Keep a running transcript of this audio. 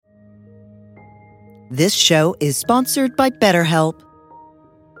This show is sponsored by BetterHelp.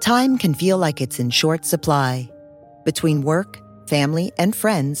 Time can feel like it's in short supply. Between work, family, and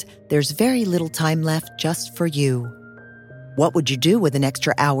friends, there's very little time left just for you. What would you do with an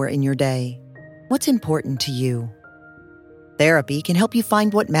extra hour in your day? What's important to you? Therapy can help you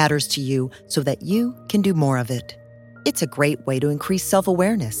find what matters to you so that you can do more of it. It's a great way to increase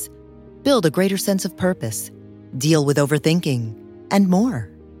self-awareness, build a greater sense of purpose, deal with overthinking, and more.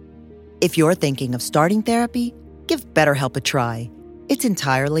 If you're thinking of starting therapy, give BetterHelp a try. It's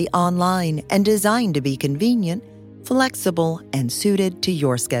entirely online and designed to be convenient, flexible, and suited to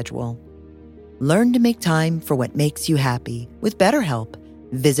your schedule. Learn to make time for what makes you happy with BetterHelp.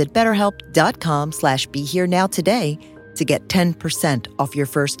 Visit BetterHelp.com/BeHereNow today to get 10% off your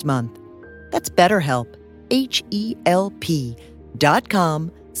first month. That's BetterHelp,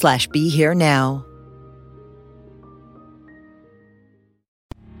 HELP.com/BeHereNow.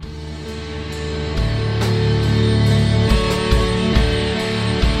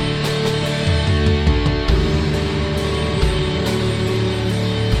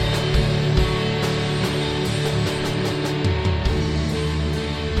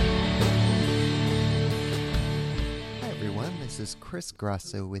 Chris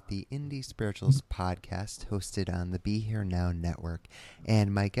Grosso with the Indie Spirituals podcast hosted on the Be Here Now network.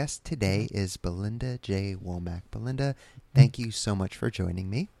 And my guest today is Belinda J. Womack. Belinda, thank you so much for joining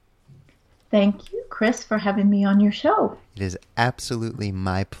me. Thank you, Chris, for having me on your show. It is absolutely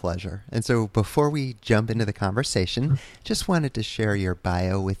my pleasure. And so before we jump into the conversation, just wanted to share your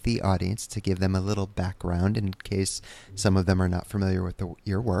bio with the audience to give them a little background in case some of them are not familiar with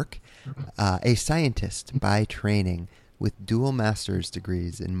your work. A scientist by training, with dual master's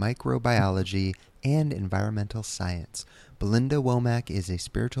degrees in microbiology and environmental science, Belinda Womack is a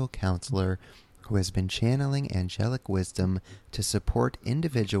spiritual counselor who has been channeling angelic wisdom to support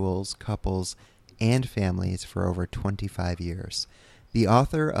individuals, couples, and families for over 25 years. The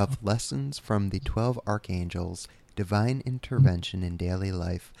author of Lessons from the 12 Archangels, Divine Intervention in Daily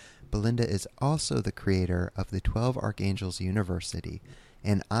Life, Belinda is also the creator of the 12 Archangels University,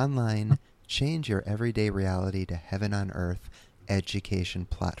 an online Change Your Everyday Reality to Heaven on Earth education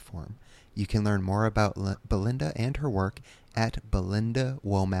platform. You can learn more about Belinda and her work at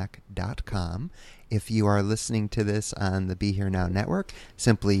belindawomack.com. If you are listening to this on the Be Here Now network,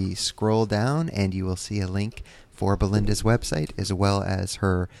 simply scroll down and you will see a link for Belinda's website as well as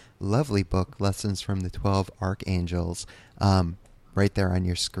her lovely book, Lessons from the 12 Archangels, right there on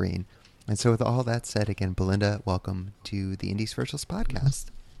your screen. And so with all that said, again, Belinda, welcome to the Indie Spirituals podcast.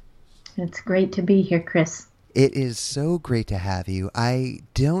 It's great to be here, Chris. It is so great to have you. I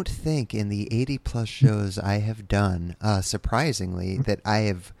don't think in the 80-plus shows I have done, surprisingly, that I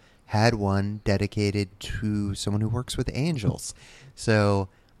have had one dedicated to someone who works with angels. So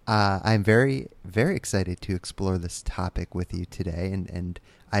I'm very, very excited to explore this topic with you today, and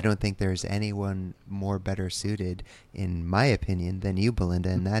I don't think there's anyone more better suited, in my opinion, than you, Belinda,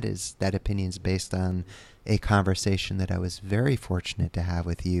 and that opinion's based on a conversation that I was very fortunate to have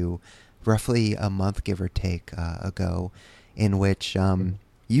with you roughly a month, give or take, ago, in which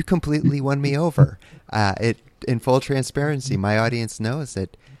you completely won me over. In full transparency, my audience knows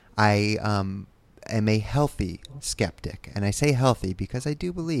that I am a healthy skeptic, and I say healthy because I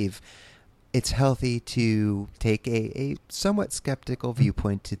do believe it's healthy to take a somewhat skeptical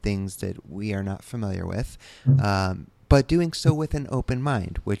viewpoint to things that we are not familiar with, but doing so with an open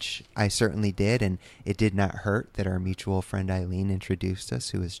mind, which I certainly did, and it did not hurt that our mutual friend Eileen introduced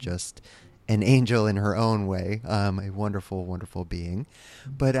us, who is just an angel in her own way, a wonderful, wonderful being.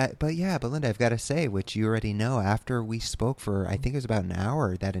 But yeah, Belinda, I've got to say, which you already know, after we spoke for, I think it was about an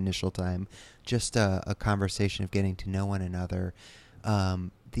hour that initial time, just a conversation of getting to know one another,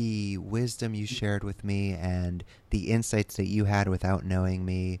 the wisdom you shared with me and the insights that you had without knowing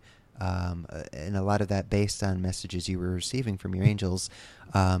me, and a lot of that based on messages you were receiving from your angels,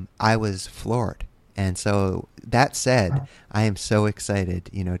 I was floored. And so that said, I am so excited,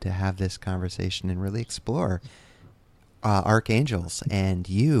 to have this conversation and really explore archangels and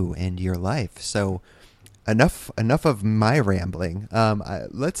you and your life. So enough of my rambling.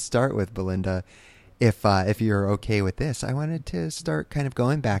 Let's start with Belinda. If you're okay with this, I wanted to start kind of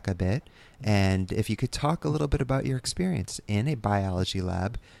going back a bit, and if you could talk a little bit about your experience in a biology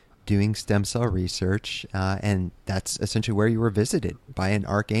lab doing stem cell research, and that's essentially where you were visited by an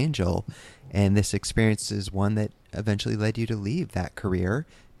archangel, and this experience is one that eventually led you to leave that career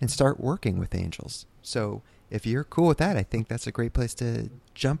and start working with angels. So if you're cool with that, I think that's a great place to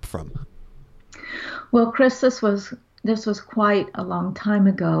jump from. Well, Chris, this was this was quite a long time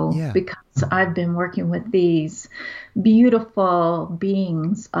ago Yeah. because I've been working with these beautiful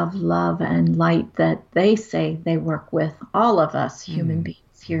beings of love and light that they say they work with all of us human Mm.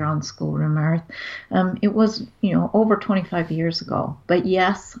 beings here on Schoolroom Earth. It was, over 25 years ago. But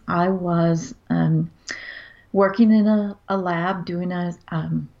yes, I was working in a lab doing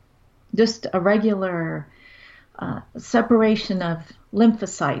just a regular separation of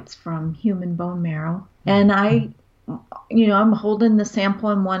lymphocytes from human bone marrow. And I'm holding the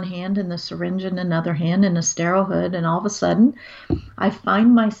sample in one hand and the syringe in another hand in a sterile hood. And all of a sudden, I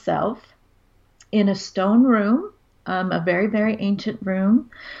find myself in a stone room, a very, very ancient room.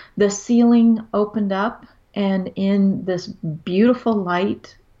 The ceiling opened up, and in this beautiful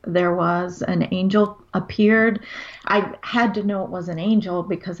light, there was an angel appeared. I had to know it was an angel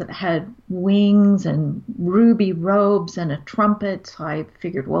because it had wings and ruby robes and a trumpet. So I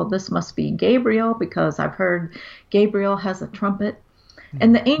figured, well, this must be Gabriel because I've heard Gabriel has a trumpet.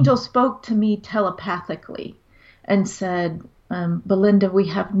 And the angel spoke to me telepathically and said, Belinda, we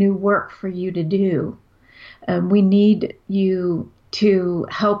have new work for you to do. We need you to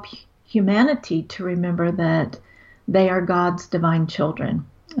help humanity to remember that they are God's divine children.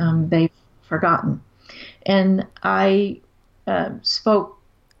 They've forgotten. And I spoke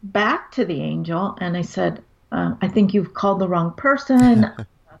back to the angel and I said, I think you've called the wrong person.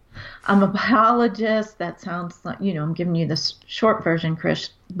 I'm a biologist. That sounds like, I'm giving you this short version, Chris.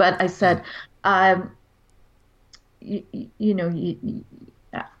 But I said, you, you know, you,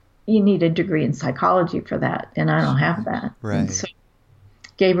 you need a degree in psychology for that. And I don't have that. Right. And so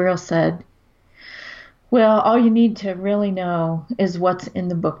Gabriel said, well, all you need to really know is what's in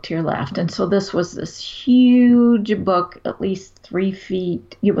the book to your left. And so this was this huge book, at least 3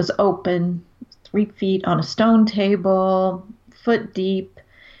 feet. It was open, 3 feet on a stone table, foot deep.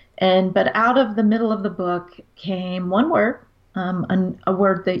 But out of the middle of the book came one word, a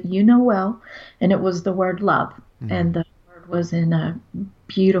word that you know well, and it was the word love. Mm-hmm. And the word was in a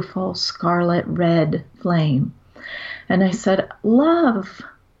beautiful scarlet red flame. And I said, love,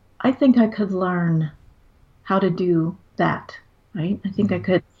 I think I could learn how to do that, right? I think I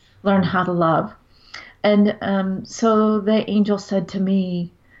could learn how to love. And so the angel said to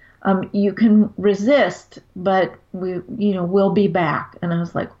me, you can resist, but we'll be back. And I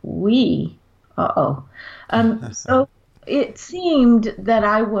was like, uh-oh. So it seemed that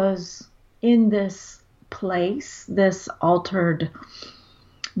I was in this place, this altered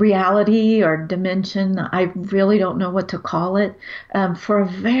reality or dimension. I really don't know what to call it, for a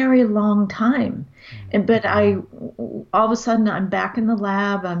very long time. But all of a sudden I'm back in the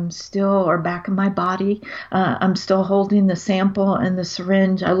lab. Or back in my body. I'm still holding the sample and the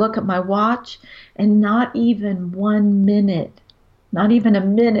syringe. I look at my watch and not even 1 minute, not even a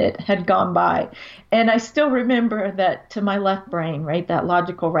minute had gone by. And I still remember that to my left brain, right? That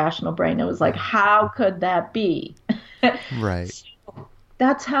logical, rational brain. It was like, how could that be? Right. So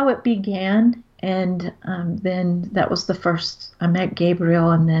that's how it began. And then that was the first. I met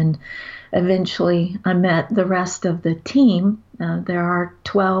Gabriel, and then eventually I met the rest of the team. There are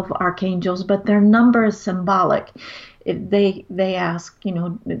 12 archangels, but their number is symbolic. They ask,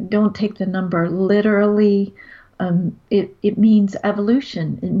 don't take the number literally. It means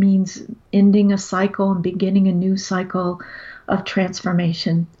evolution. It means ending a cycle and beginning a new cycle of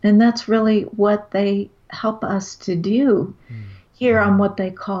transformation. And that's really what they help us to do here on what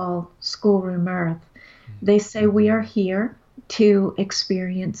they call Schoolroom Earth. They say we are here to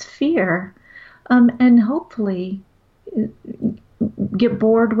experience fear, and hopefully get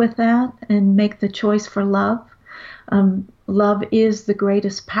bored with that and make the choice for love. Love is the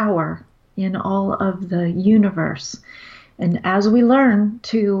greatest power in all of the universe. And as we learn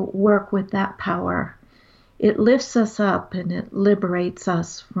to work with that power, it lifts us up and it liberates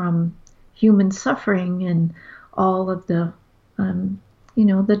us from human suffering and all of the,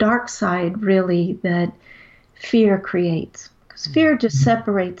 the dark side, really, that fear creates. Because fear just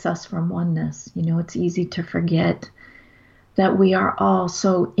separates us from oneness. It's easy to forget that we are all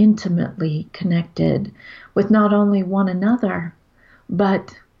so intimately connected with not only one another,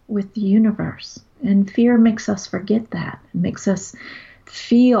 but with the universe. And fear makes us forget that. It makes us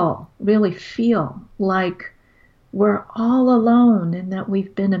really feel like we're all alone and that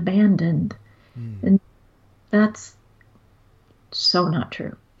we've been abandoned. And that's so not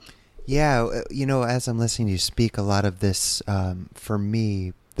true. Yeah, as I'm listening to you speak, a lot of this, for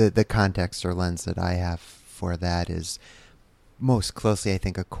me, the context or lens that I have for that is most closely, I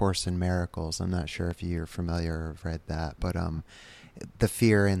think, A Course in Miracles. I'm not sure if you're familiar or have read that, but the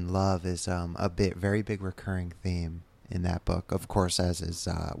fear in love is very big recurring theme in that book, of course, as is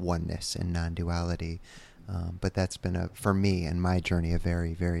oneness and non-duality. But that's been for me and my journey, a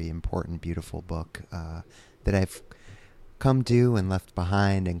very, very important, beautiful book that I've come to and left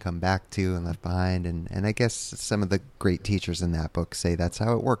behind and come back to and left behind. And I guess some of the great teachers in that book say that's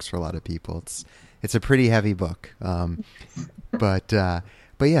how it works for a lot of people. It's a pretty heavy book. But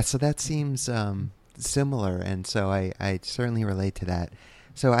yeah, so that seems similar. And so I certainly relate to that.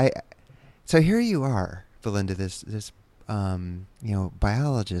 So here you are, Belinda, this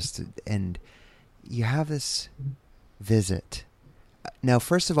biologist, and you have this visit. Now,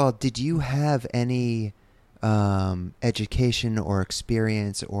 first of all, did you have any education or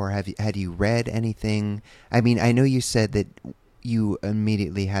experience, or had you read anything? I mean, I know you said that you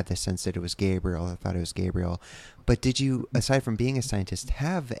immediately had the sense that it was Gabriel. I thought it was Gabriel. But did you, aside from being a scientist,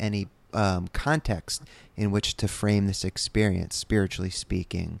 have any context in which to frame this experience, spiritually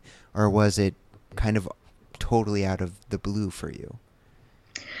speaking? Or was it kind of totally out of the blue for you?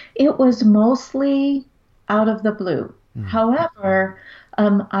 It was mostly out of the blue. Mm-hmm. However,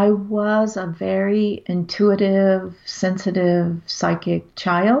 I was a very intuitive, sensitive, psychic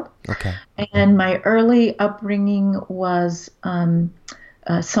child. Okay. And my early upbringing was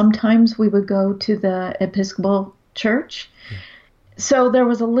sometimes we would go to the Episcopal Church. Yeah. So there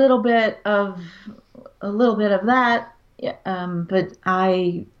was a little bit of that, but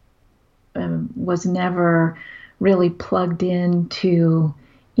I was never really plugged into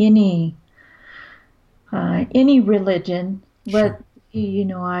any religion. Sure. But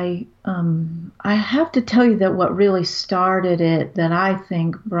I have to tell you that what really started it, that I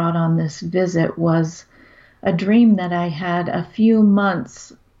think brought on this visit, was a dream that I had a few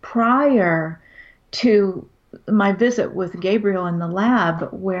months prior to my visit with Gabriel in the lab,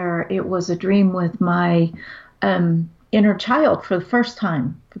 where it was a dream with my inner child for the first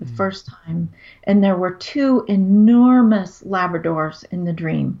time. And there were two enormous Labradors in the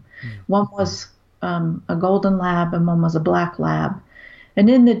dream. One was a golden lab and one was a black lab. And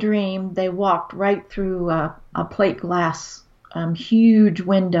in the dream, they walked right through a plate glass huge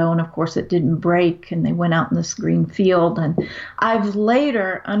window, and of course it didn't break, and they went out in this green field. And I've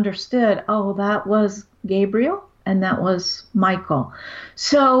later understood, that was Gabriel and that was Michael.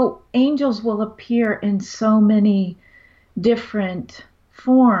 So angels will appear in so many different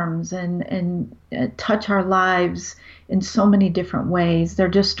forms and touch our lives in so many different ways. They're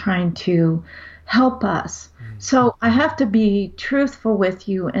just trying to help us. So I have to be truthful with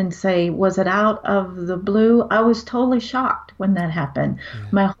you and say, was it out of the blue? I was totally shocked when that happened. Yeah.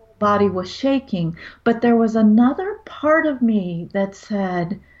 My whole body was shaking. But there was another part of me that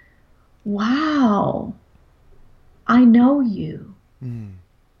said, wow, I know you. Mm.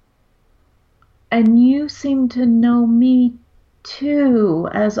 And you seem to know me too,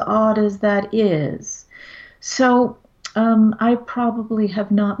 as odd as that is. So I probably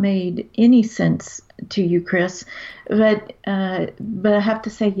have not made any sense to you, Chris, but I have to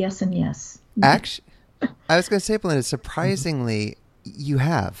say yes and yes. Actually, I was going to say, Belinda, surprisingly, you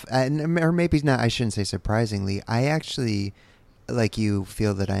have, or maybe not. I shouldn't say surprisingly. I actually, like you,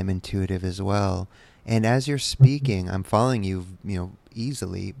 feel that I'm intuitive as well. And as you're speaking, I'm following you,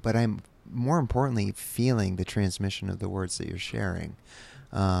 easily. But I'm more importantly feeling the transmission of the words that you're sharing.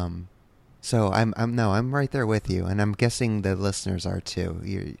 So I'm right there with you, and I'm guessing the listeners are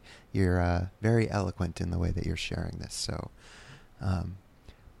too. You're very eloquent in the way that you're sharing this. So, I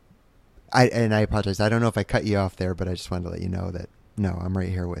apologize. I don't know if I cut you off there, but I just wanted to let you know that no, I'm right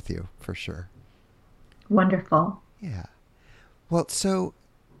here with you for sure. Wonderful. Yeah. Well, so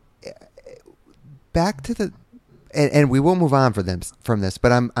back to and we will move on from this,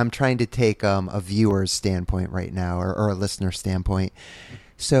 but I'm trying to take a viewer's standpoint right now, or a listener standpoint.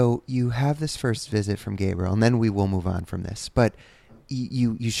 So you have this first visit from Gabriel, and then we will move on from this. But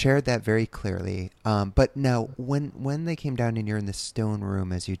you shared that very clearly. But now, when they came down and you're in the stone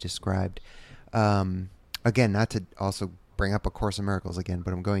room, as you described, again, not to also bring up A Course in Miracles again,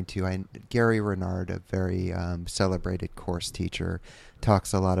 but I'm going to. Gary Renard, a very celebrated Course teacher,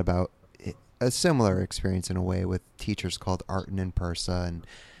 talks a lot about a similar experience in a way with teachers called Arten and Persa,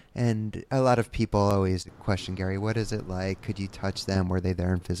 and a lot of people always question, Gary, what is it like? Could you touch them? Were they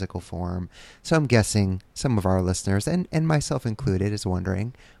there in physical form? So I'm guessing some of our listeners, and myself included, is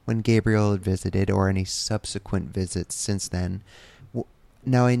wondering, when Gabriel had visited or any subsequent visits since then.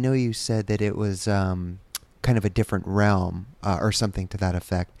 Now, I know you said that it was kind of a different realm or something to that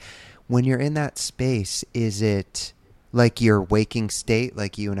effect. When you're in that space, is it like your waking state,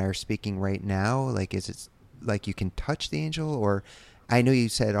 like you and I are speaking right now? Like, is it like you can touch the angel? Or I know you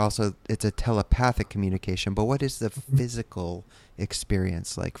said also it's a telepathic communication, but what is the physical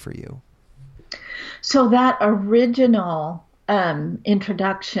experience like for you? So that original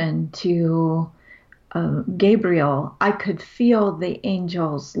introduction to Gabriel, I could feel the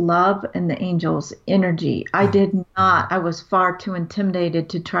angel's love and the angel's energy. I did not. I was far too intimidated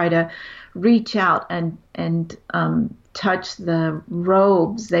to try to reach out and touch the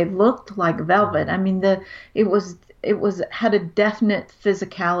robes. They looked like velvet. I mean, it was had a definite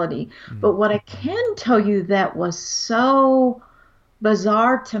physicality. But what I can tell you that was so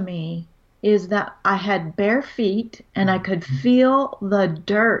bizarre to me is that I had bare feet and I could feel the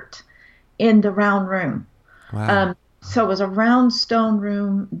dirt in the round room. Wow. So it was a round stone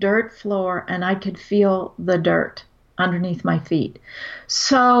room, dirt floor, and I could feel the dirt underneath my feet.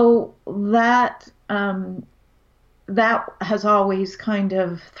 So that has always kind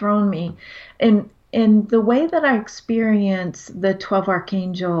of thrown me. In the way that I experience the 12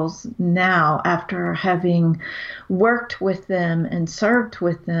 archangels now, after having worked with them and served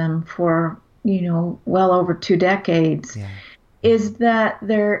with them for, well over 2 decades, is that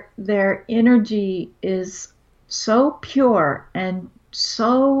their energy is so pure and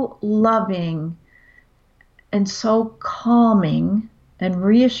so loving and so calming and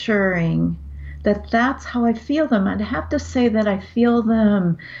reassuring that that's how I feel them. I'd have to say that I feel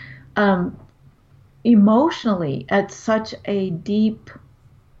them emotionally at such a deep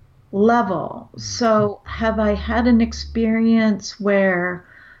level. So have I had an experience where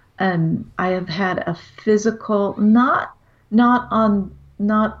I have had a physical, not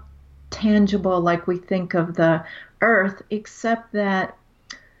tangible like we think of the earth, except that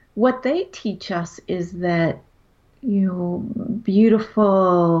what they teach us is that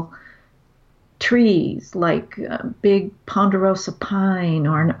beautiful trees like a big ponderosa pine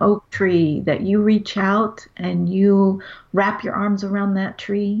or an oak tree, that you reach out and you wrap your arms around that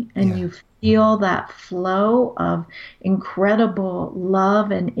tree and you feel that flow of incredible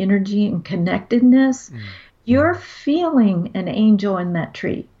love and energy and connectedness. You're feeling an angel in that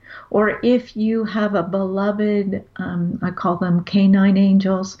tree. Or if you have a beloved, I call them canine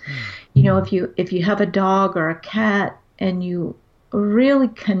angels, if you have a dog or a cat and you really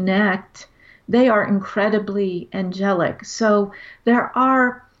connect, they are incredibly angelic. So there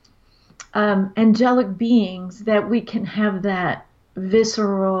are angelic beings that we can have that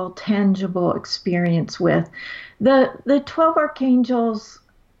visceral, tangible experience with. The 12 archangels,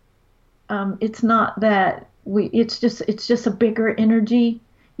 it's not that it's just a bigger energy.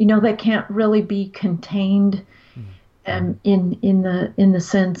 They can't really be contained in the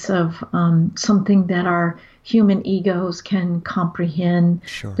sense of something that our human egos can comprehend.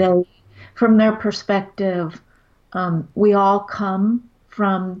 Sure. They, from their perspective, we all come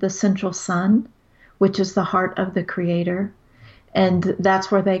from the central sun, which is the heart of the Creator, and that's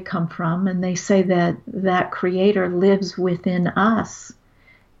where they come from. And they say that Creator lives within us,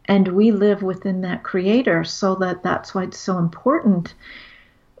 and we live within that Creator. So that's why it's so important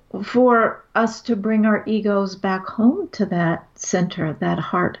for us to bring our egos back home to that center, that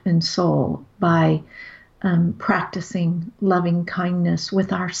heart and soul, by practicing loving kindness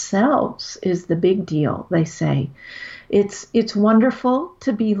with ourselves is the big deal, they say. It's wonderful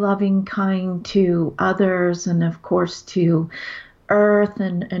to be loving kind to others and, of course, to earth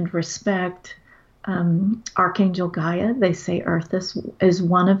and respect. Archangel Gaia, they say Earth is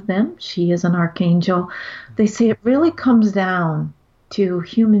one of them. She is an archangel. They say it really comes down to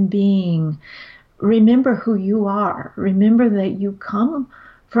human being. Remember who you are. Remember that you come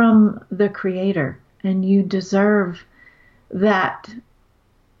from the Creator. And you deserve that.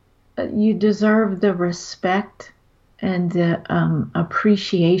 You deserve the respect and the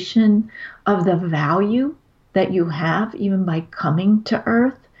appreciation of the value that you have, even by coming to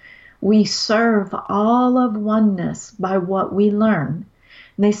Earth. We serve all of oneness by what we learn.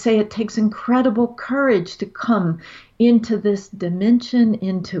 And they say it takes incredible courage to come into this dimension,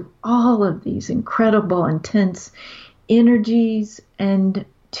 into all of these incredible, intense energies, and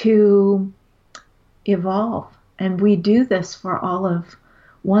to evolve. And we do this for all of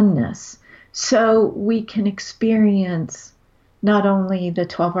oneness. So we can experience not only the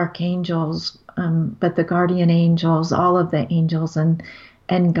 12 archangels, but the guardian angels, all of the angels and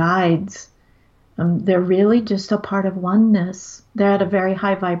guides. They're really just a part of oneness. They're at a very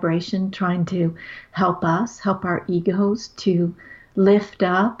high vibration, trying to help us, help our egos to lift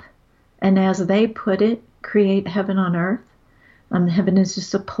up. And as they put it, create heaven on earth. Heaven is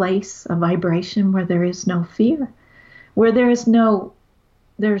just a place, a vibration where there is no fear, where there's no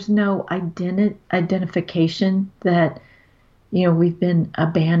identification that, we've been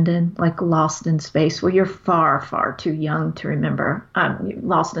abandoned, like Lost in Space. Well, you're far, far too young to remember.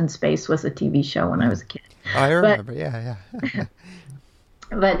 Lost in Space was a TV show when I was a kid. I remember, yeah.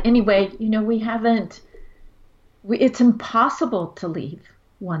 But anyway, it's impossible to leave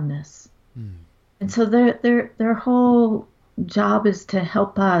oneness. And so their whole job is to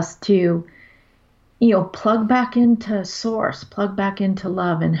help us to, plug back into source, plug back into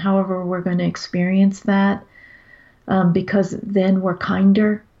love, and however we're going to experience that, because then we're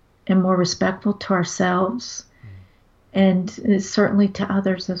kinder and more respectful to ourselves and certainly to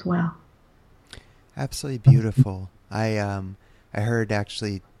others as well. Absolutely beautiful. I heard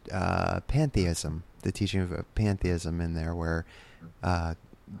actually pantheism, the teaching of pantheism in there, where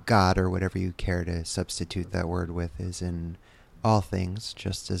God, or whatever you care to substitute that word with, is in all things,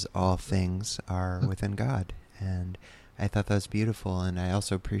 just as all things are within God. And I thought that was beautiful, and I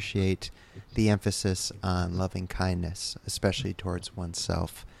also appreciate the emphasis on loving kindness, especially towards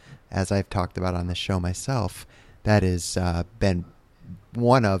oneself. As I've talked about on the show myself, that has been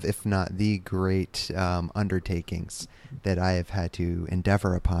one of, if not the great undertakings that I have had to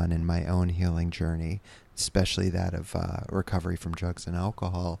endeavor upon in my own healing journey, especially that of recovery from drugs and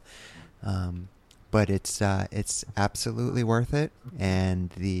alcohol. But it's absolutely worth it, and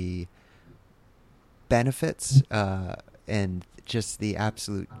the benefits and just the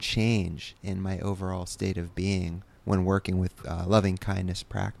absolute change in my overall state of being when working with loving kindness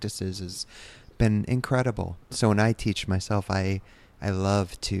practices has been incredible. So when I teach myself, I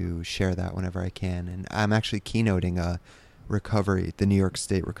love to share that whenever I can. And I'm actually keynoting the New York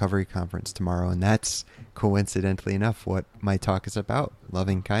State Recovery Conference tomorrow, and that's coincidentally enough what my talk is about,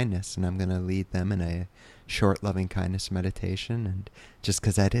 loving kindness. And I'm going to lead them in a short loving kindness meditation, and just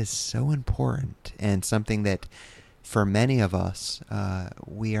because that is so important and something that for many of us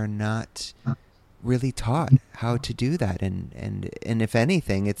we are not really taught how to do that, and if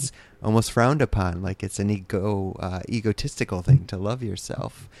anything, it's almost frowned upon, like it's an egotistical thing to love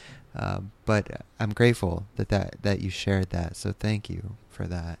yourself. But I'm grateful that you shared that, so thank you for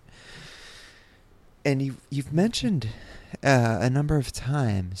that. And you've mentioned a number of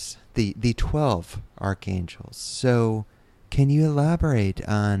times the 12 archangels. So can you elaborate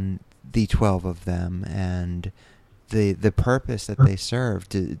on the 12 of them and the purpose that they serve?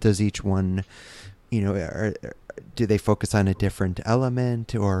 Does each one, do they focus on a different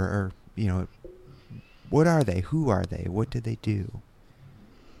element, or what are they? Who are they? What do they do?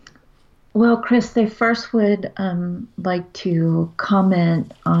 Well, Chris, they first would like to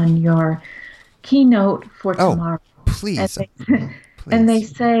comment on your keynote for tomorrow. Please. And they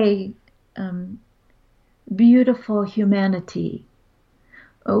say, beautiful humanity,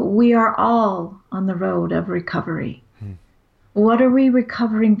 we are all on the road of recovery. What are we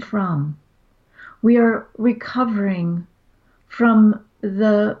recovering from? We are recovering from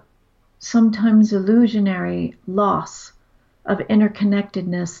the sometimes illusionary loss of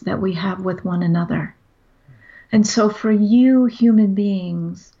interconnectedness that we have with one another. And so for you human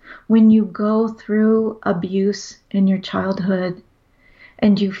beings, when you go through abuse in your childhood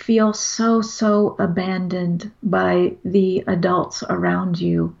and you feel so abandoned by the adults around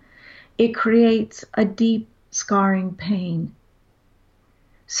you, it creates a deep scarring pain.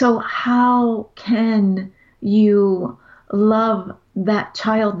 So how can you love that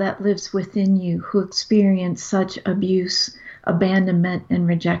child that lives within you who experienced such abuse, abandonment, and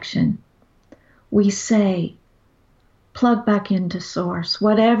rejection? We say, plug back into source.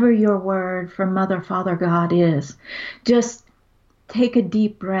 Whatever your word for Mother, Father, God is, just take a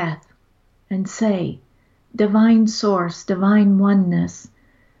deep breath and say, divine source, divine oneness,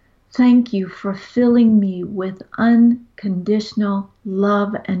 thank you for filling me with unconditional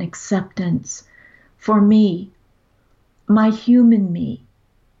love and acceptance for me, my human me,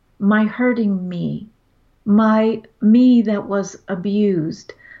 my hurting me, my me that was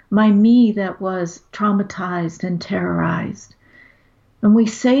abused, my me that was traumatized and terrorized. And we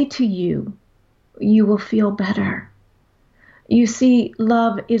say to you, you will feel better. You see,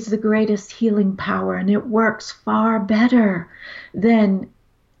 love is the greatest healing power, and it works far better than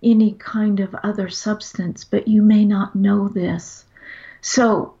any kind of other substance, but you may not know this.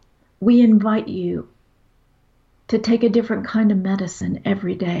 So we invite you to take a different kind of medicine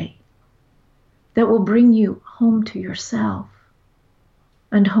every day that will bring you home to yourself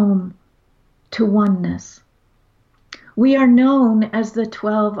and home to oneness. We are known as the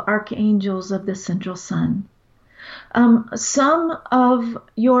 12 archangels of the central sun. Some of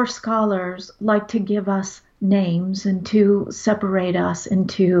your scholars like to give us names and to separate us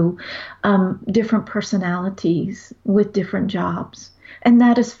into different personalities with different jobs, and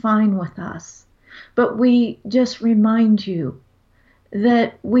that is fine with us. But we just remind you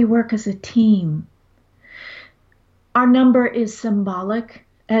that we work as a team. Our number is symbolic,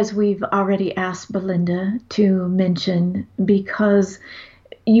 as we've already asked Belinda to mention, because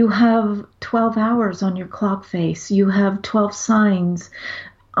you have 12 hours on your clock face. You have 12 signs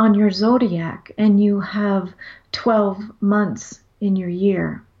on your zodiac and you have 12 months in your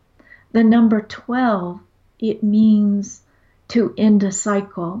year, the number 12, it means to end a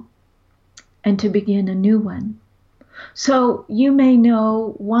cycle and to begin a new one. So you may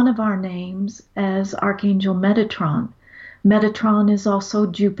know one of our names as Archangel Metatron. Metatron is also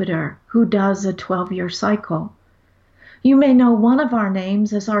Jupiter, who does a 12-year cycle. You may know one of our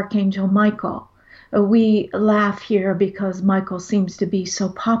names as Archangel Michael. We laugh here because Michael seems to be so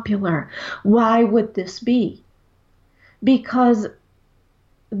popular. Why would this be? Because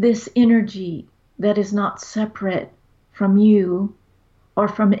this energy that is not separate from you or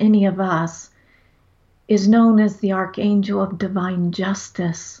from any of us is known as the Archangel of Divine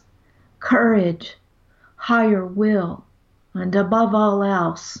Justice, courage, higher will, and above all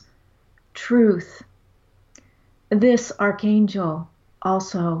else, truth. This Archangel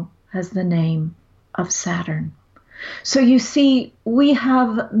also has the name of Saturn. So you see, we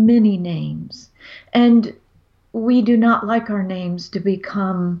have many names, and we do not like our names to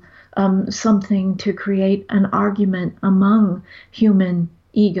become something to create an argument among human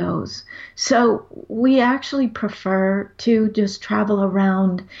egos. So we actually prefer to just travel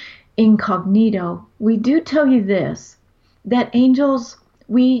around incognito. We do tell you this, that angels,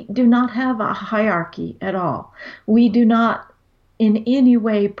 we do not have a hierarchy at all. We do not in any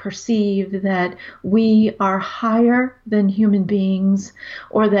way perceive that we are higher than human beings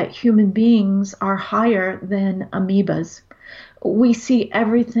or that human beings are higher than amoebas. We see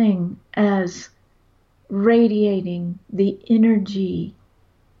everything as radiating the energy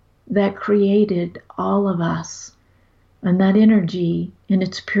that created all of us. And that energy in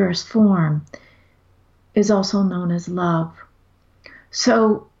its purest form is also known as love.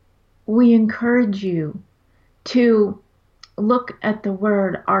 So we encourage you to look at the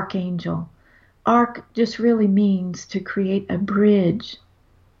word archangel. Arch just really means to create a bridge,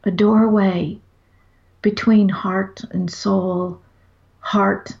 a doorway between heart and soul,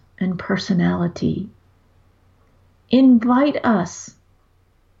 heart and personality. Invite us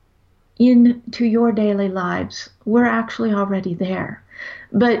into your daily lives. We're actually already there.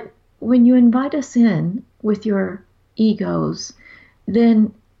 But when you invite us in with your egos,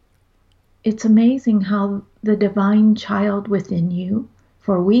 then it's amazing how the divine child within you,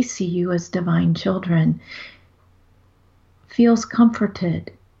 for we see you as divine children, feels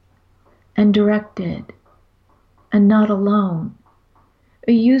comforted and directed and not alone.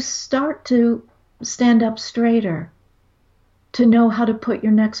 You start to stand up straighter, to know how to put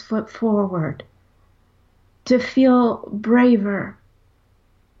your next foot forward, to feel braver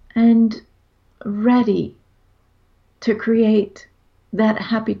and ready to create that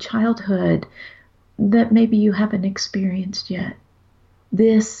happy childhood that maybe you haven't experienced yet.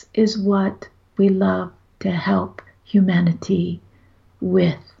 This is what we love to help humanity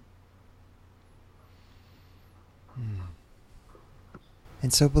with.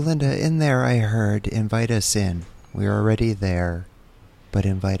 And so, Belinda, in there I heard, invite us in. We're already there, but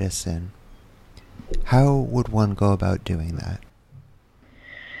invite us in. How would one go about doing that?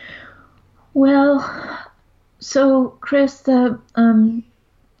 Well, so Chris, the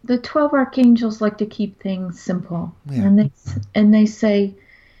 12 archangels like to keep things simple. Yeah. And they say,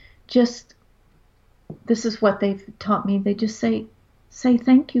 just, this is what they've taught me. They just say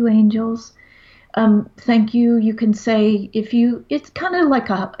thank you, angels. Thank you. You can say, it's kind of like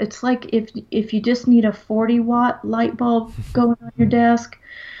it's like if you just need a 40-watt light bulb going on your desk,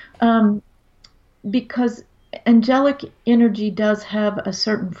 because angelic energy does have a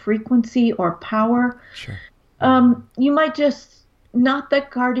certain frequency or power. Sure. You might just, not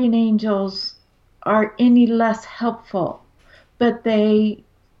that guardian angels are any less helpful, but they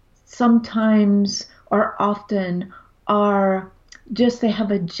sometimes or often are just, they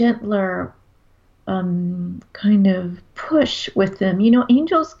have a gentler kind of push with them. You know,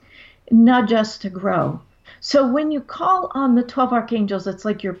 angels nudge us to grow. So when you call on the 12 archangels, it's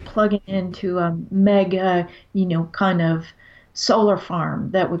like you're plugging into a mega, kind of solar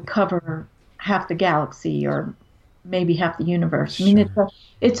farm that would cover half the galaxy or maybe half the universe. Sure. I mean,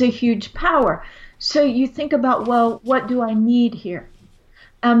 it's a huge power. So you think about, well, what do I need here?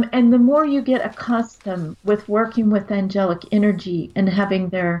 And the more you get accustomed with working with angelic energy and having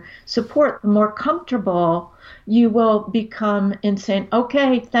their support, the more comfortable you will become in saying,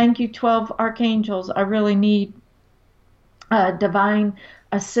 okay, thank you, 12 archangels. I really need divine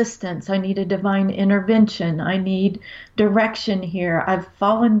assistance. I need a divine intervention. I need direction here. I've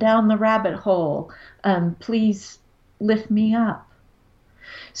fallen down the rabbit hole. Please lift me up.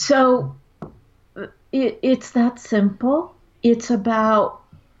 So it's that simple. It's about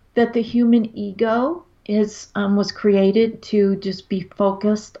that the human ego was created to just be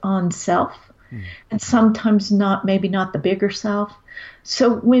focused on self, and sometimes maybe not the bigger self.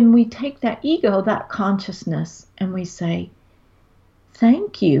 So when we take that ego, that consciousness, and we say,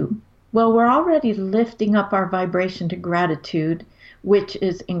 thank you, well, we're already lifting up our vibration to gratitude, which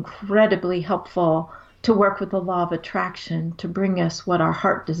is incredibly helpful to work with the law of attraction to bring us what our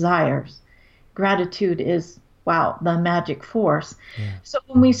heart desires. Gratitude is, wow, the magic force. Yeah. So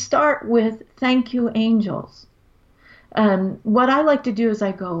when we start with thank you, angels, what I like to do is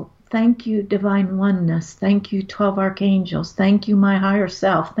I go, thank you, divine oneness. Thank you, 12 archangels. Thank you, my higher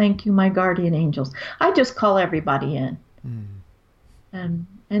self. Thank you, my guardian angels. I just call everybody in.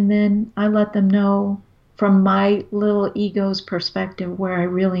 And then I let them know from my little ego's perspective where I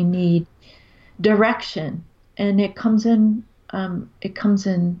really need direction. And it comes in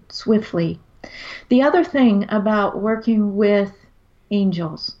swiftly. The other thing about working with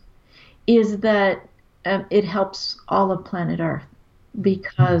angels is that it helps all of planet Earth,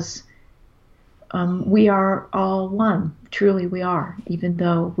 because we are all one. Truly we are, even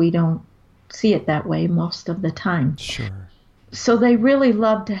though we don't see it that way most of the time. Sure. So they really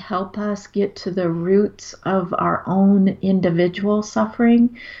love to help us get to the roots of our own individual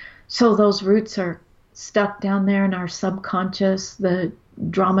suffering. So those roots are stuck down there in our subconscious, the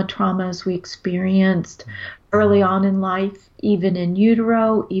traumas we experienced early on in life, even in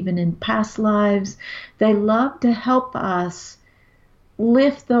utero, even in past lives. They love to help us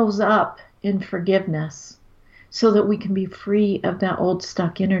lift those up in forgiveness so that we can be free of that old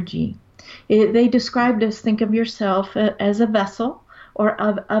stuck energy. They described us, think of yourself as a vessel or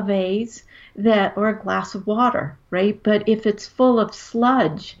of a vase or a glass of water, right? But if it's full of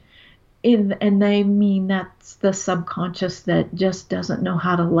sludge, and they mean that's the subconscious that just doesn't know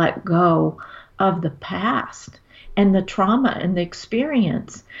how to let go of the past and the trauma and the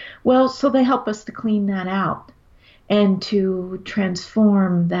experience. Well, so they help us to clean that out and to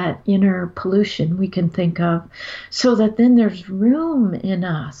transform that inner pollution we can think of, so that then there's room in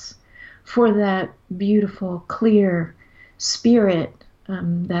us for that beautiful, clear spirit,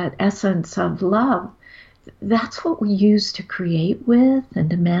 that essence of love. That's what we use to create with and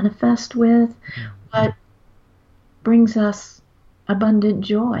to manifest with, what brings us abundant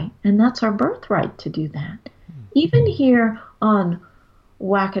joy. And that's our birthright to do that. Even here on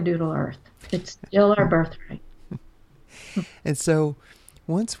Wackadoodle Earth, it's still our birthright. And so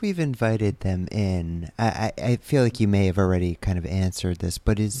once we've invited them in, I feel like you may have already kind of answered this,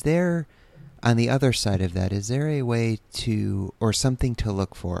 but is there, on the other side of that, is there a way to, or something to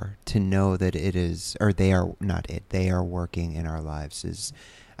look for to know that it is, or they are not it, they are working in our lives?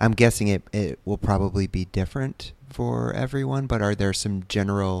 I'm guessing it will probably be different for everyone, but are there some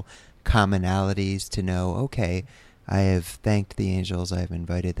general commonalities to know, okay, I have thanked the angels, I've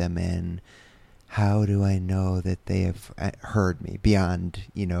invited them in. How do I know that they have heard me beyond,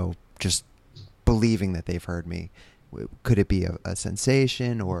 just believing that they've heard me? Could it be a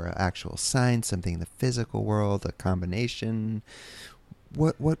sensation or an actual sign, something in the physical world, a combination?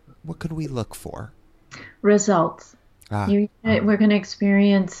 What could we look for? Results. We're going to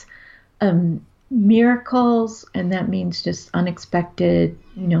experience miracles, and that means just unexpected,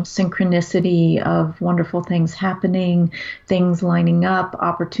 synchronicity of wonderful things happening, things lining up,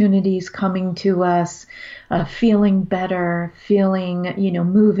 opportunities coming to us, feeling better,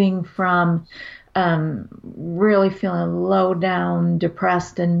 moving from really feeling low down,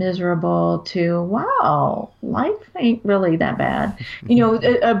 depressed and miserable to, wow, life ain't really that bad.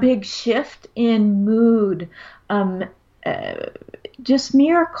 A big shift in mood, just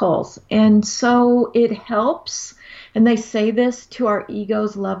miracles. And so it helps, and they say this to our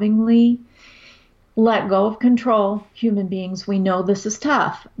egos lovingly, let go of control. Human beings, we know this is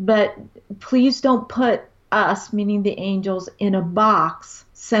tough, but please don't put us, meaning the angels, in a box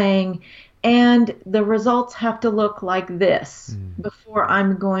saying, and the results have to look like this before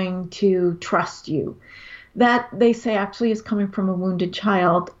I'm going to trust you. That, they say, actually is coming from a wounded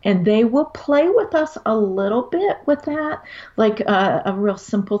child, and they will play with us a little bit with that. Like a real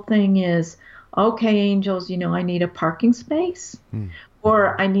simple thing is, okay, angels, I need a parking space,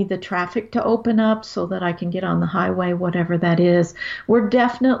 or I need the traffic to open up so that I can get on the highway, whatever that is. We're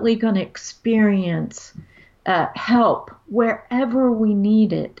definitely going to experience help wherever we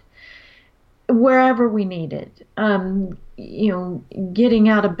need it. Getting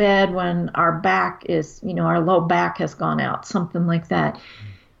out of bed when our back is, our low back has gone out, something like that.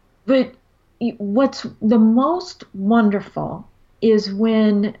 But what's the most wonderful is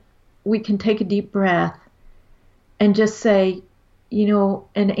when we can take a deep breath and just say,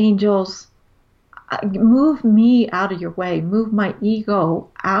 and angels, move me out of your way, move my ego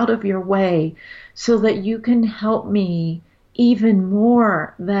out of your way so that you can help me even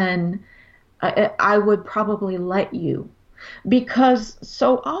more than I would probably let you. Because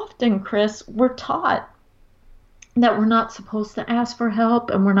so often, Chris, we're taught that we're not supposed to ask for help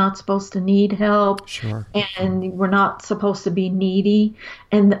and we're not supposed to need help Sure. and we're not supposed to be needy.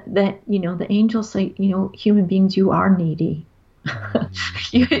 And that, the angels say, human beings, you are needy.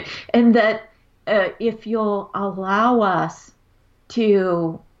 And that if you'll allow us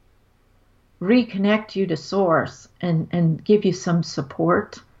to reconnect you to source and give you some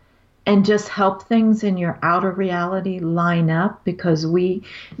support and just help things in your outer reality line up, because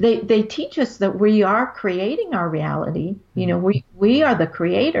they teach us that we are creating our reality. We are the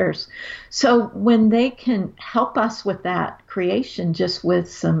creators. So when they can help us with that creation, just with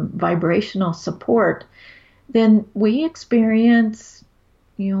some vibrational support, then we experience,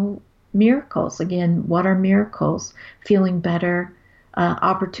 miracles. Again, what are miracles? Feeling better,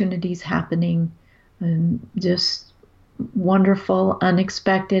 opportunities happening, and just wonderful,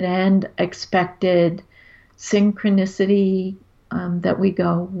 unexpected and expected synchronicity, that we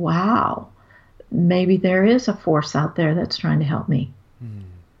go, wow, maybe there is a force out there that's trying to help me.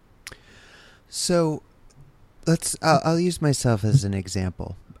 So I'll use myself as an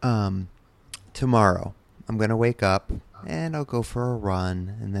example. Tomorrow, I'm going to wake up and I'll go for a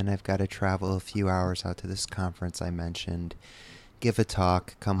run, and then I've got to travel a few hours out to this conference I mentioned, give a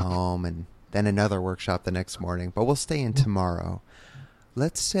talk, come home, and then another workshop the next morning. But we'll stay in tomorrow.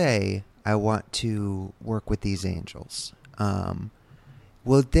 Let's say I want to work with these angels.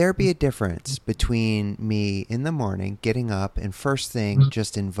 Will there be a difference between me in the morning, getting up, and first thing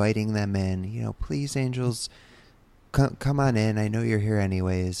just inviting them in, please, angels, come on in. I know you're here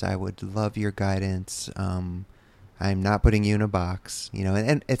anyways. I would love your guidance. I'm not putting you in a box,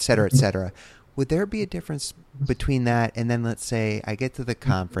 and et cetera, et cetera. Would there be a difference between that and then, let's say I get to the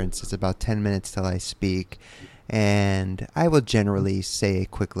conference, it's about 10 minutes till I speak, and I will generally say a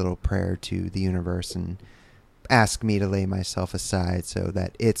quick little prayer to the universe and ask me to lay myself aside so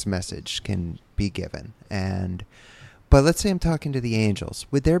that its message can be given. But let's say I'm talking to the angels.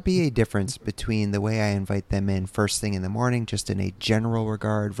 Would there be a difference between the way I invite them in first thing in the morning, just in a general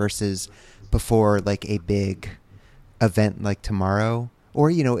regard, versus before like a big event like tomorrow? Or,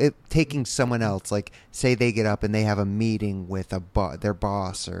 taking someone else, like say they get up and they have a meeting with their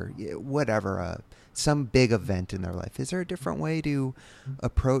boss or whatever, some big event in their life. Is there a different way to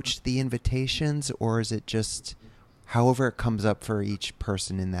approach the invitations, or is it just however it comes up for each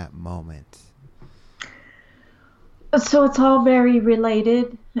person in that moment? So it's all very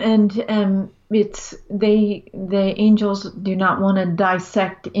related, and the angels do not want to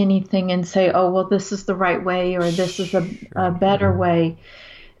dissect anything and say, oh, well, this is the right way or this is a better way.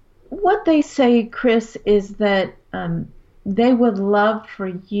 What they say, Chris, is that they would love for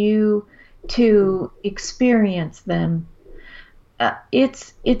you to experience them.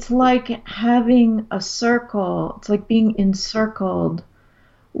 It's like having a circle. It's like being encircled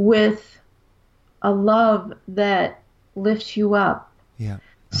with a love that lifts you up. Yeah.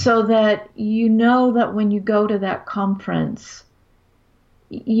 So that that when you go to that conference,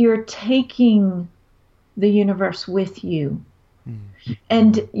 you're taking the universe with you.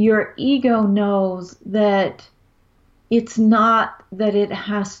 And your ego knows that it's not that it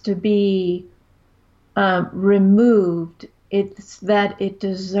has to be removed. It's that it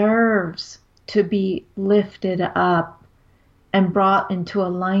deserves to be lifted up and brought into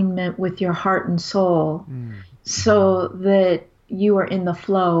alignment with your heart and soul, so that you are in the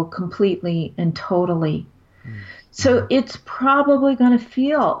flow completely and totally. So it's probably going to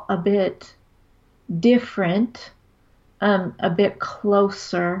feel a bit different, a bit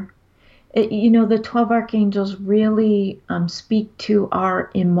closer. The 12 archangels really speak to our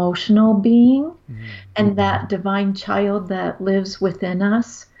emotional being and that divine child that lives within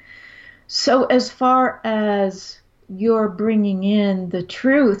us. So as far as you're bringing in the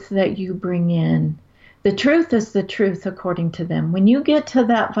truth that you bring in, the truth is the truth according to them. When you get to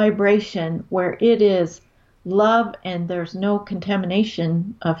that vibration where it is love and there's no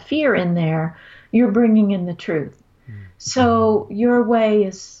contamination of fear in there, you're bringing in the truth. So your way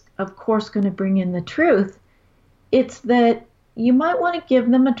is, of course, going to bring in the truth. It's that you might want to give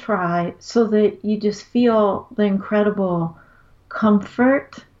them a try so that you just feel the incredible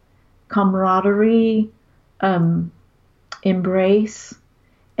comfort, camaraderie, embrace,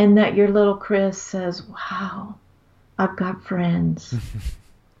 and that your little Chris says, wow, I've got friends.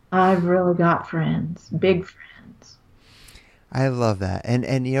 I've really got friends, big friends. I love that. And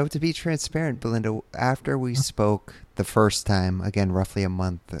to be transparent, Belinda, after we spoke the first time, again, roughly a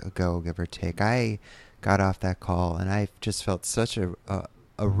month ago, give or take, I got off that call and I just felt such a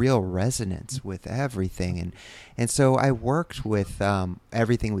real resonance with everything. And so I worked with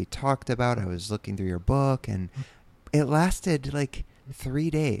everything we talked about. I was looking through your book, and it lasted like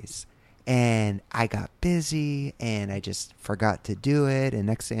 3 days. And I got busy and I just forgot to do it. And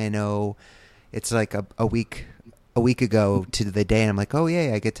next thing I know, it's like a week ago to the day, and I'm like, oh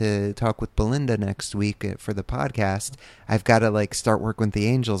yeah, I get to talk with Belinda next week for the podcast. I've got to like start working with the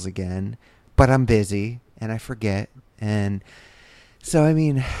angels again, but I'm busy and I forget. And so, I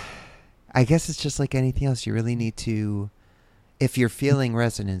mean, I guess it's just like anything else. You really need to, if you're feeling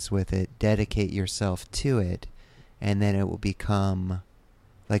resonance with it, dedicate yourself to it, and then it will become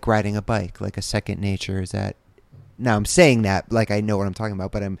like riding a bike, like a second nature. Is that, now I'm saying that like I know what I'm talking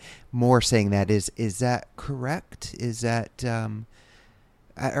about, but I'm more saying that is that correct? Is that,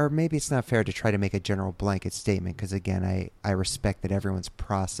 or maybe it's not fair to try to make a general blanket statement, because again, I respect that everyone's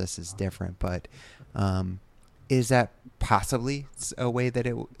process is different, but is that possibly a way that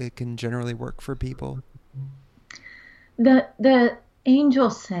it can generally work for people? The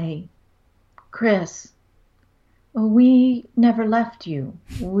angels say, Chris, we never left you.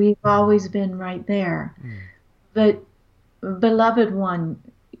 We've always been right there. But, beloved one,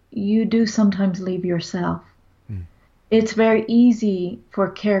 you do sometimes leave yourself. It's very easy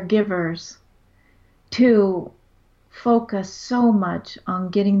for caregivers to focus so much on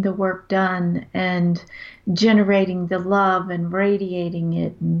getting the work done and generating the love and radiating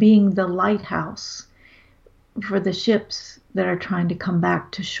it, being the lighthouse for the ships that are trying to come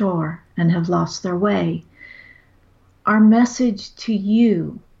back to shore and have lost their way. Our message to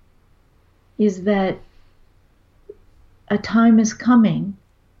you is that a time is coming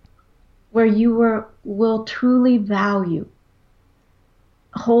where you will truly value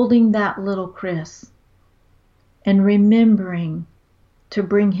holding that little Chris and remembering to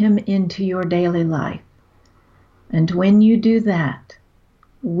bring him into your daily life. And when you do that,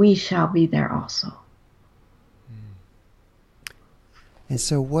 we shall be there also. And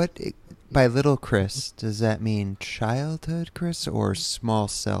so what, by little Chris, does that mean childhood Chris or small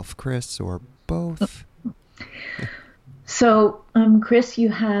self Chris or both? So, Chris, you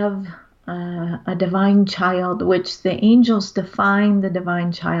have a divine child, which the angels define the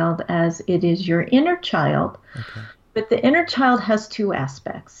divine child as it is your inner child. Okay. But the inner child has two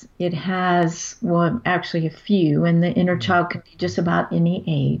aspects. It has, well, actually a few, and the inner child can be just about any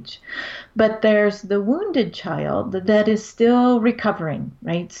age. But there's the wounded child that is still recovering,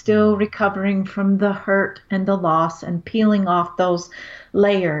 right? Still recovering from the hurt and the loss and peeling off those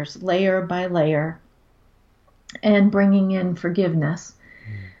layers, layer by layer, and bringing in forgiveness.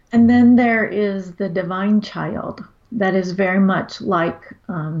 And then there is the divine child that is very much like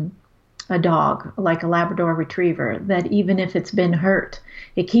a dog, like a Labrador retriever, that even if it's been hurt,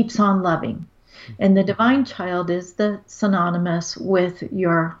 it keeps on loving. And the divine child is the synonymous with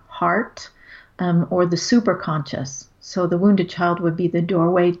your heart or the superconscious. So the wounded child would be the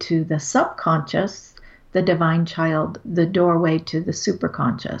doorway to the subconscious, the divine child, the doorway to the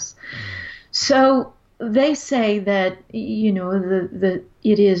superconscious. So they say that, you know,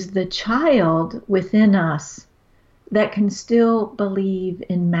 it is the child within us that can still believe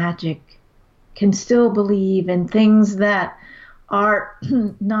in magic, can still believe in things that are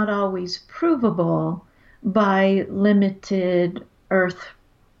not always provable by limited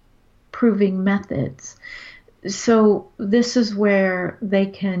earth-proving methods. So this is where they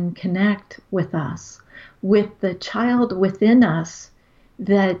can connect with us, with the child within us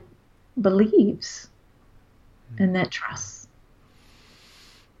that believes and that trusts.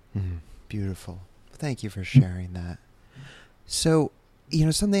 Beautiful. Thank you for sharing that. So, you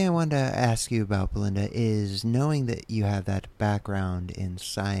know, something I wanted to ask you about, Belinda, is knowing that you have that background in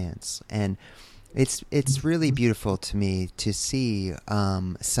science, and it's really beautiful to me to see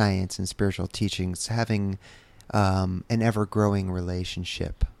science and spiritual teachings having an ever-growing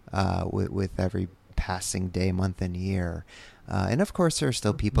relationship with every passing day, month, and year. And of course, there are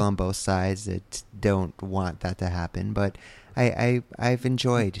still people on both sides that don't want that to happen, but I've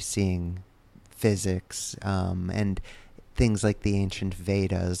enjoyed seeing physics and things like the ancient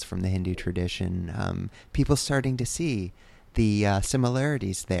Vedas from the Hindu tradition, people starting to see the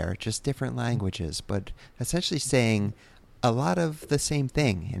similarities there, just different languages, but essentially saying a lot of the same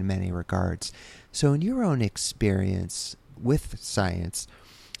thing in many regards. So in your own experience with science,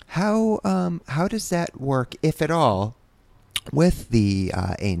 how does that work, if at all, with the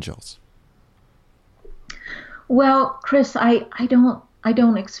angels? Well, Chris, I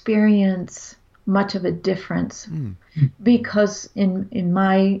don't experience much of a difference because in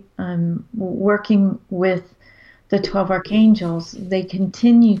my working with the 12 archangels, they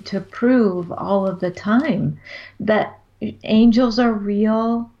continue to prove all of the time that angels are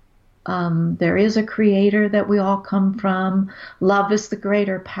real. There is a creator that we all come from. Love is the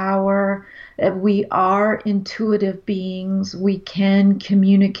greater power. We are intuitive beings. We can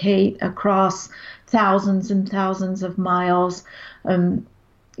communicate across thousands and thousands of miles.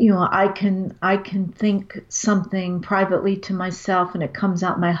 I can think something privately to myself and it comes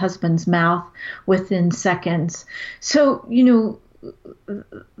out my husband's mouth within seconds. So,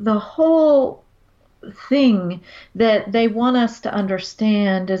 the whole thing that they want us to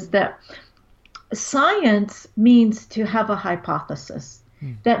understand is that science means to have a hypothesis.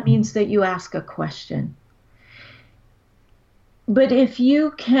 That means that you ask a question. But if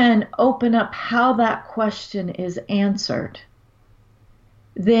you can open up how that question is answered,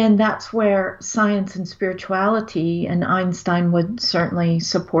 then that's where science and spirituality, and Einstein would certainly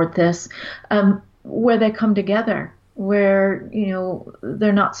support this, where they come together, where,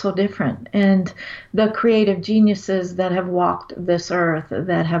 they're not so different. And the creative geniuses that have walked this earth,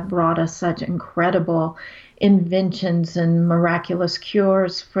 that have brought us such incredible inventions and miraculous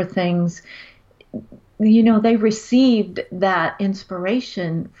cures for things, they received that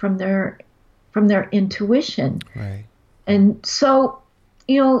inspiration from their intuition. Right. And so,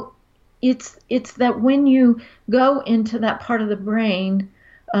 it's that when you go into that part of the brain,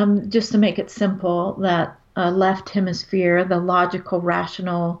 just to make it simple, that left hemisphere, the logical,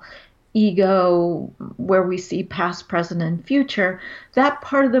 rational ego, where we see past, present, and future, that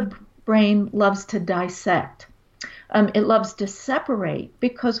part of the brain loves to dissect. It loves to separate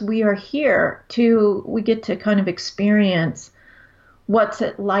because we are here we get to kind of experience what's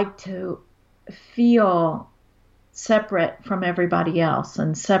it like to feel separate from everybody else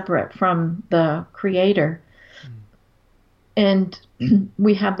and separate from the creator. And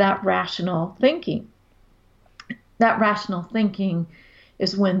we have that rational thinking. That rational thinking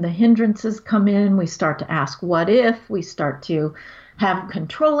is when the hindrances come in. We start to ask, what if? We start to have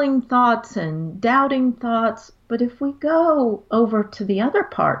controlling thoughts and doubting thoughts. But if we go over to the other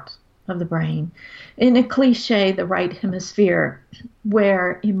part of the brain, in a cliche, the right hemisphere,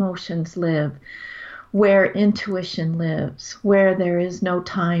 where emotions live, where intuition lives, where there is no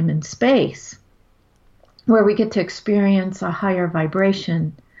time and space, where we get to experience a higher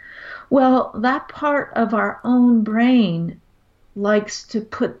vibration. Well, that part of our own brain likes to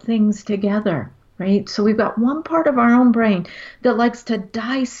put things together, right? So we've got one part of our own brain that likes to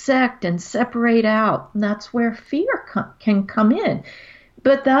dissect and separate out, and that's where fear can come in.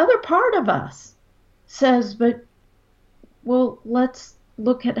 But the other part of us says, let's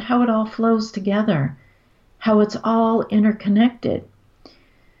look at how it all flows together, how it's all interconnected.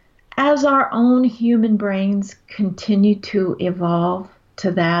 As our own human brains continue to evolve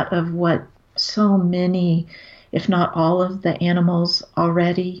to that of what so many, if not all of the animals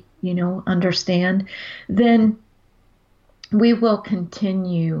already, understand, then we will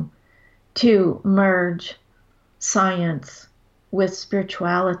continue to merge science with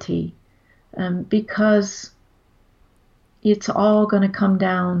spirituality, because it's all going to come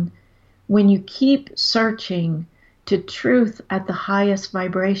down when you keep searching to truth at the highest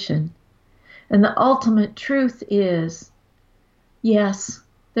vibration. And the ultimate truth is, yes,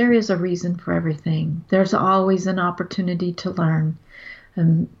 there is a reason for everything. There's always an opportunity to learn.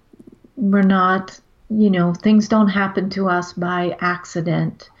 We're not, things don't happen to us by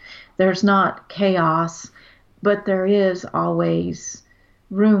accident. There's not chaos, but there is always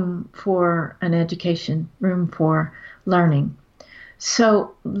room for an education, room for learning.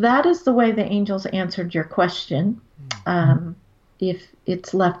 So that is the way the angels answered your question. If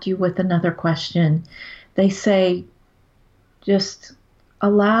it's left you with another question, they say, just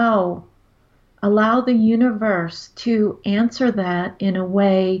allow the universe to answer that in a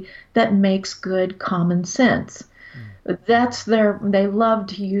way that makes good common sense. They love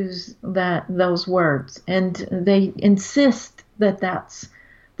to use those words, and they insist that that's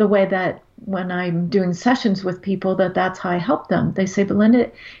the way that when I'm doing sessions with people, that's how I help them. They say,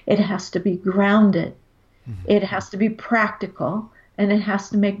 Belinda, it has to be grounded. Mm-hmm. It has to be practical, and it has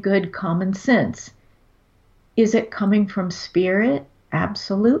to make good common sense. Is it coming from spirit?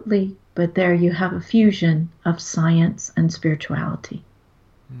 Absolutely. But there you have a fusion of science and spirituality.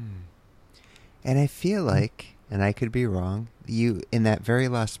 And I feel like, and I could be wrong, you, in that very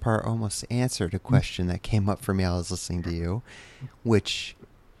last part, almost answered a question that came up for me while I was listening to you, which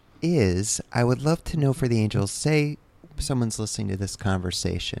is, I would love to know for the angels, say someone's listening to this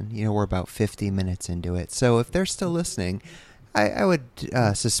conversation, we're about 50 minutes into it. So if they're still listening, I would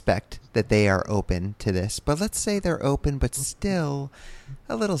suspect that they are open to this, but let's say they're open but still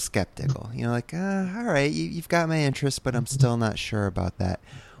a little skeptical. You know, like, all right, you've got my interest, but I'm still not sure about that.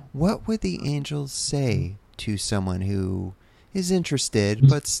 What would the angels say to someone who is interested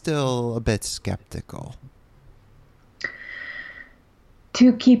but still a bit skeptical?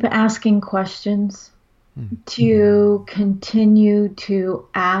 To keep asking questions, to continue to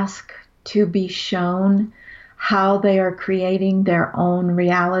ask to be shown how they are creating their own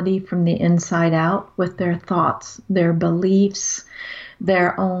reality from the inside out with their thoughts, their beliefs,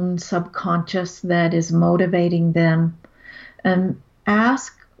 their own subconscious that is motivating them. And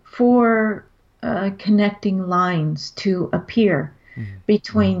ask for connecting lines to appear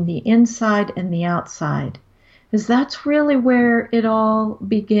between the inside and the outside, because that's really where it all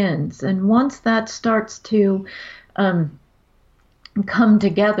begins. And once that starts to come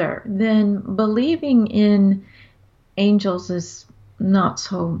together, then believing in angels is not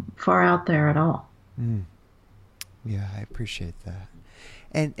so far out there at all. Yeah, I appreciate that.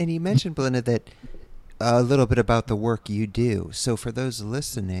 And you mentioned, Belinda, that a little bit about the work you do. So for those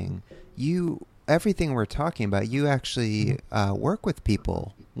listening, everything we're talking about, you actually work with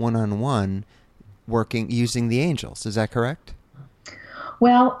people one-on-one, using the angels. Is that correct?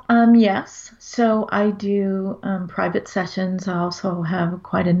 Well, yes. So I do private sessions. I also have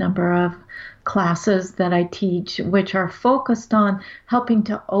quite a number of classes that I teach, which are focused on helping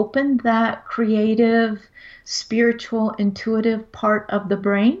to open that creative, spiritual, intuitive part of the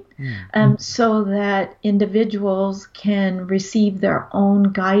brain, so that individuals can receive their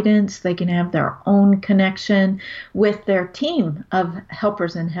own guidance. They can have their own connection with their team of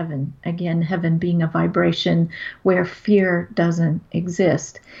helpers in heaven. Again, heaven being a vibration where fear doesn't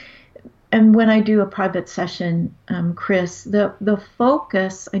exist. And when I do a private session, Chris, the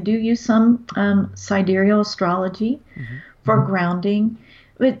focus, I do use some sidereal astrology for grounding,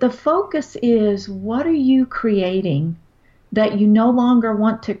 but the focus is, what are you creating that you no longer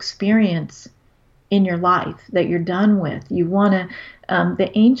want to experience in your life, that you're done with? You want to,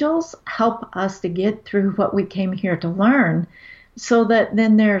 the angels help us to get through what we came here to learn, so that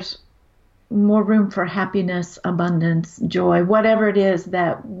then there's more room for happiness, abundance, joy, whatever it is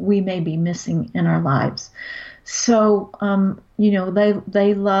that we may be missing in our lives. So,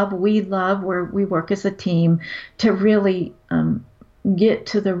 they love, we love, we work as a team to really get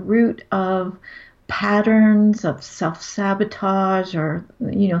to the root of patterns of self-sabotage, or,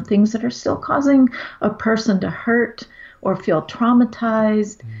 things that are still causing a person to hurt or feel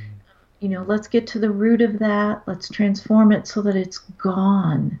traumatized. Let's get to the root of that. Let's transform it so that it's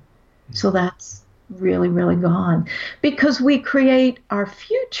gone. So that's really, really gone. Because we create our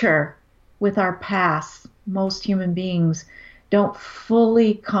future with our past. Most human beings don't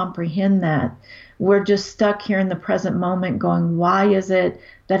fully comprehend that. We're just stuck here in the present moment going, why is it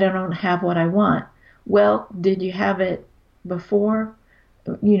that I don't have what I want? Well, did you have it before?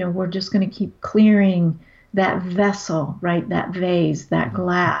 We're just going to keep clearing that vessel, right? That vase, that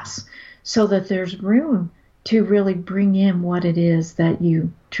glass, so that there's room to really bring in what it is that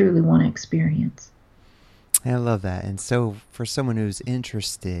you truly want to experience. I love that. And so for someone who's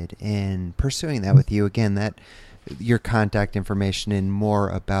interested in pursuing that with you, again, that your contact information and more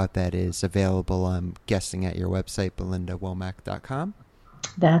about that is available, I'm guessing, at your website, belindawomack.com.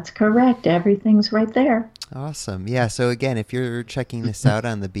 That's correct. Everything's right there. Awesome. Yeah. So again, if you're checking this out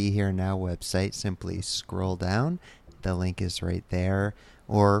on the Be Here Now website, simply scroll down. The link is right there.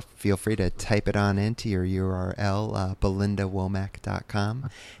 Or feel free to type it on into your URL, belindawomack.com.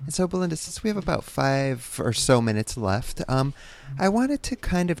 And so, Belinda, since we have about 5 or so minutes left, I wanted to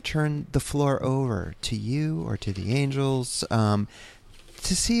kind of turn the floor over to you or to the angels to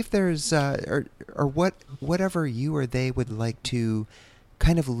see if there's, or whatever you or they would like to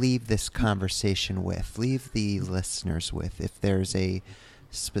kind of leave this conversation with, leave the listeners with, if there's a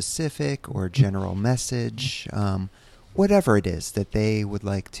specific or general message, whatever it is that they would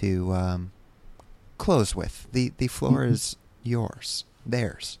like to close with. The floor is yours,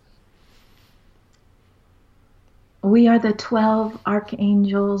 theirs. We are the 12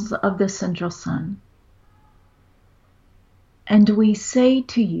 archangels of the Central Sun. And we say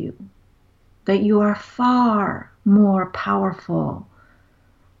to you that you are far more powerful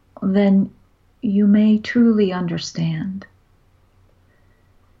than you may truly understand.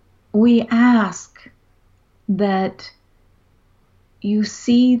 We ask that you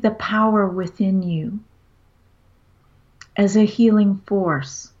see the power within you as a healing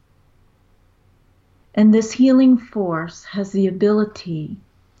force. And this healing force has the ability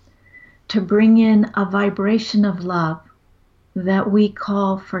to bring in a vibration of love that we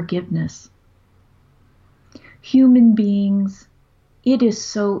call forgiveness. Human beings it is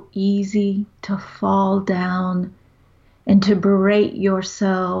so easy to fall down and to berate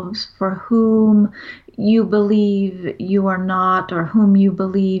yourselves for whom you believe you are not, or whom you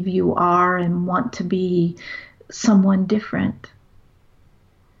believe you are and want to be someone different.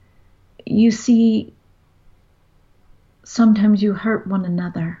 You see, sometimes you hurt one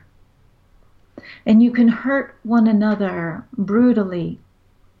another, and you can hurt one another brutally,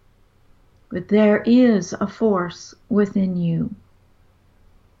 but there is a force within you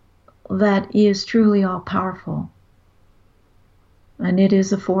that is truly all powerful. And it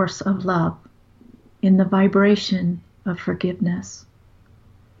is a force of love in the vibration of forgiveness.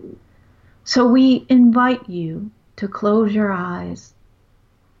 So we invite you to close your eyes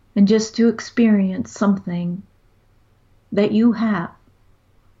and just to experience something that you have.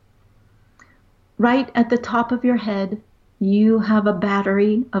 Right at the top of your head, you have a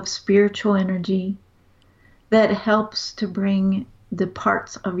battery of spiritual energy that helps to bring the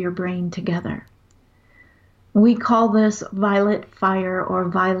parts of your brain together. We call this violet fire or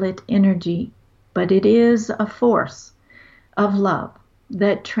violet energy, but it is a force of love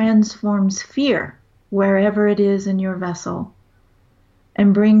that transforms fear wherever it is in your vessel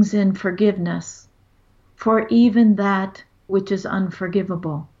and brings in forgiveness for even that which is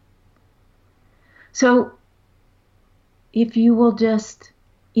unforgivable. So if you will just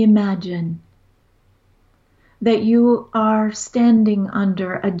imagine that you are standing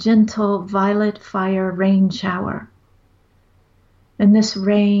under a gentle violet fire rain shower, and this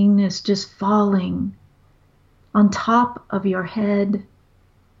rain is just falling on top of your head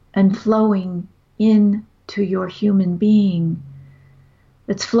and flowing into your human being.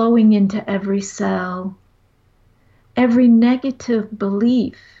 It's flowing into every cell, every negative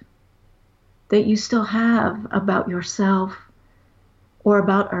belief that you still have about yourself or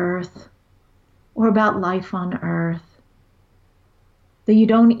about Earth or about life on Earth that you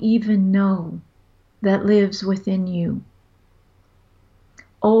don't even know that lives within you.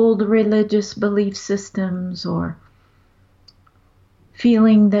 Old religious belief systems, or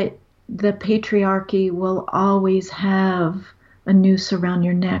feeling that the patriarchy will always have a noose around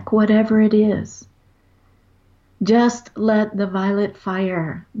your neck, whatever it is. Just let the violet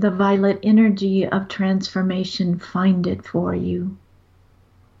fire, the violet energy of transformation find it for you.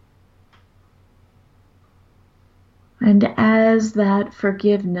 And as that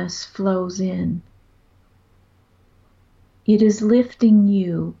forgiveness flows in, it is lifting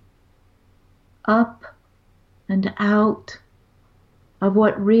you up and out of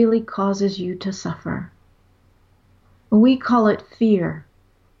what really causes you to suffer. We call it fear,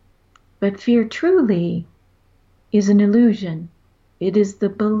 but fear truly is an illusion. It is the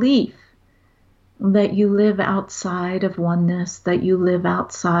belief that you live outside of oneness, that you live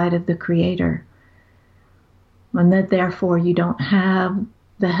outside of the Creator, and that therefore you don't have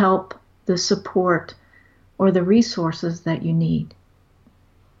the help, the support, or the resources that you need.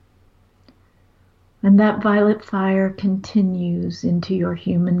 And that violet fire continues into your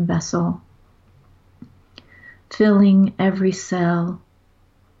human vessel, filling every cell,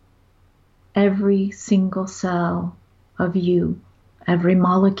 every single cell of you, every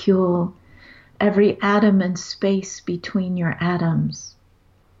molecule, every atom and space between your atoms,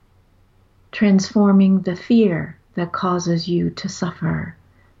 transforming the fear that causes you to suffer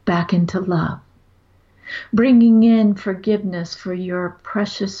back into love, bringing in forgiveness for your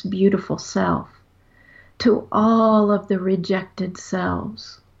precious, beautiful self to all of the rejected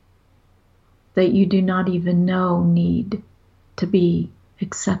selves that you do not even know need to be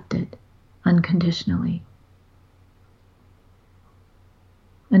accepted unconditionally.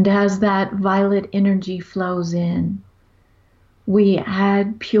 And as that violet energy flows in, we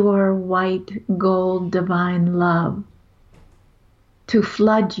add pure white gold divine love to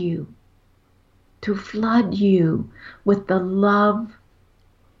flood you with the love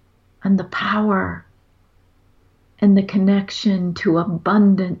and the power and the connection to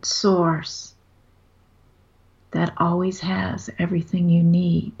abundant source that always has everything you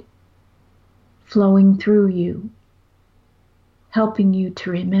need, flowing through you, helping you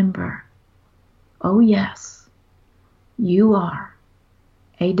to remember, oh yes, you are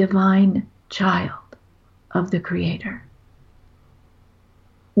a divine child of the Creator,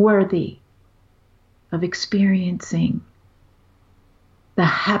 worthy of experiencing the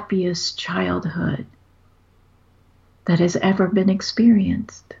happiest childhood that has ever been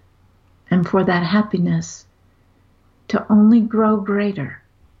experienced, and for that happiness to only grow greater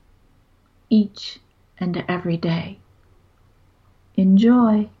each and every day.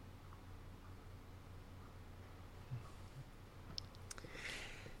 Enjoy.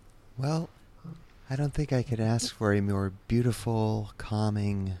 Well, I don't think I could ask for a more beautiful,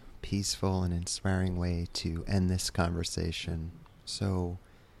 calming, peaceful, and inspiring way to end this conversation. So,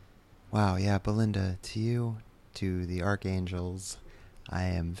 wow, yeah, Belinda, to you, to the Archangels, I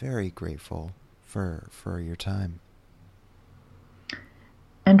am very grateful for your time.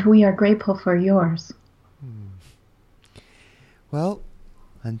 And we are grateful for yours. Well,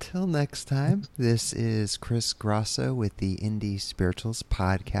 until next time, this is Chris Grosso with the Indie Spirituals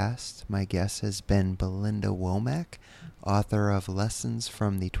podcast. My guest has been Belinda Womack, author of Lessons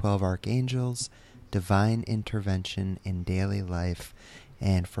from the 12 Archangels, Divine Intervention in Daily Life.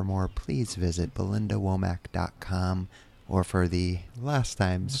 And for more, please visit belindawomack.com, or for the last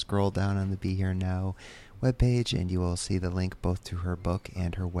time, scroll down on the Be Here Now webpage and you will see the link both to her book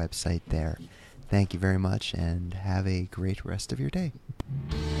and her website there. Thank you very much and have a great rest of your day.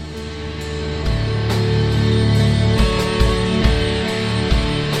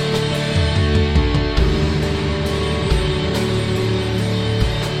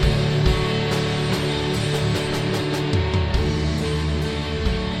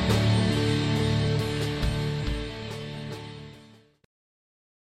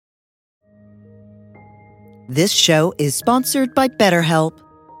 This show is sponsored by BetterHelp.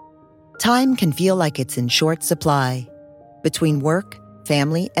 Time can feel like it's in short supply. Between work,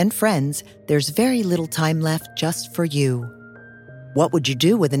 family, and friends, there's very little time left just for you. What would you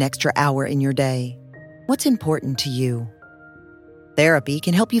do with an extra hour in your day? What's important to you? Therapy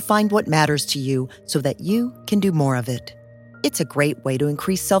can help you find what matters to you so that you can do more of it. It's a great way to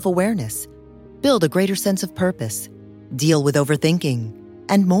increase self-awareness, build a greater sense of purpose, deal with overthinking,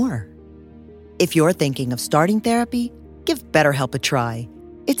 and more. If you're thinking of starting therapy, give BetterHelp a try.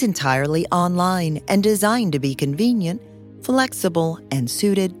 It's entirely online and designed to be convenient, flexible, and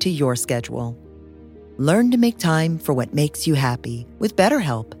suited to your schedule. Learn to make time for what makes you happy with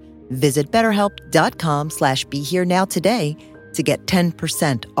BetterHelp. Visit BetterHelp.com/BeHereNow today to get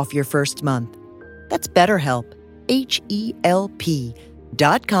 10% off your first month. That's BetterHelp,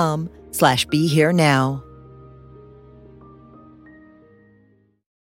 HELP.com/BeHereNow.